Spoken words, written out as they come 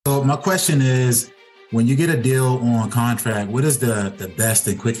So my question is, when you get a deal on contract, what is the best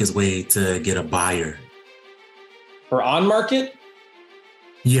and quickest way to get a buyer? For on market?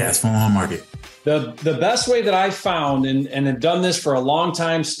 Yes, for on market. The best way that I've found and have done this for a long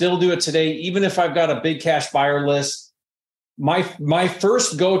time, still do it today, even if I've got a big cash buyer list, my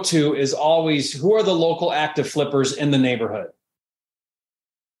first go-to is always, who are the local active flippers in the neighborhood?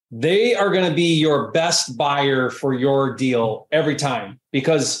 They are going to be your best buyer for your deal every time,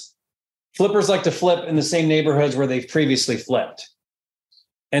 because flippers like to flip in the same neighborhoods where they've previously flipped.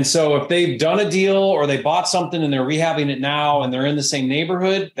 And so if they've done a deal or they bought something and they're rehabbing it now and they're in the same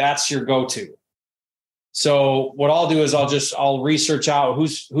neighborhood, that's your go-to. So what I'll do is I'll research out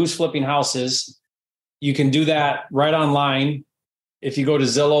who's flipping houses. You can do that right online. If you go to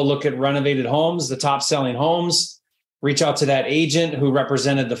Zillow, look at renovated homes, the top selling homes, reach out to that agent who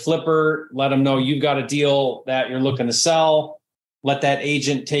represented the flipper, let them know you've got a deal that you're looking to sell. Let that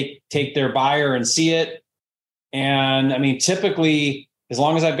agent take their buyer and see it. And I mean, typically, as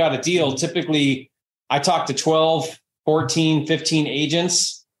long as I've got a deal, typically I talk to 12, 14, 15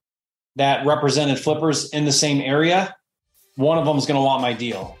 agents that represented flippers in the same area. One of them is going to want my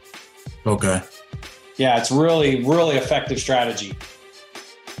deal. Okay. Yeah, it's really, really effective strategy.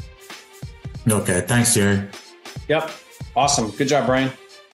 Okay. Thanks, Jerry. Yep. Awesome. Good job, Brian.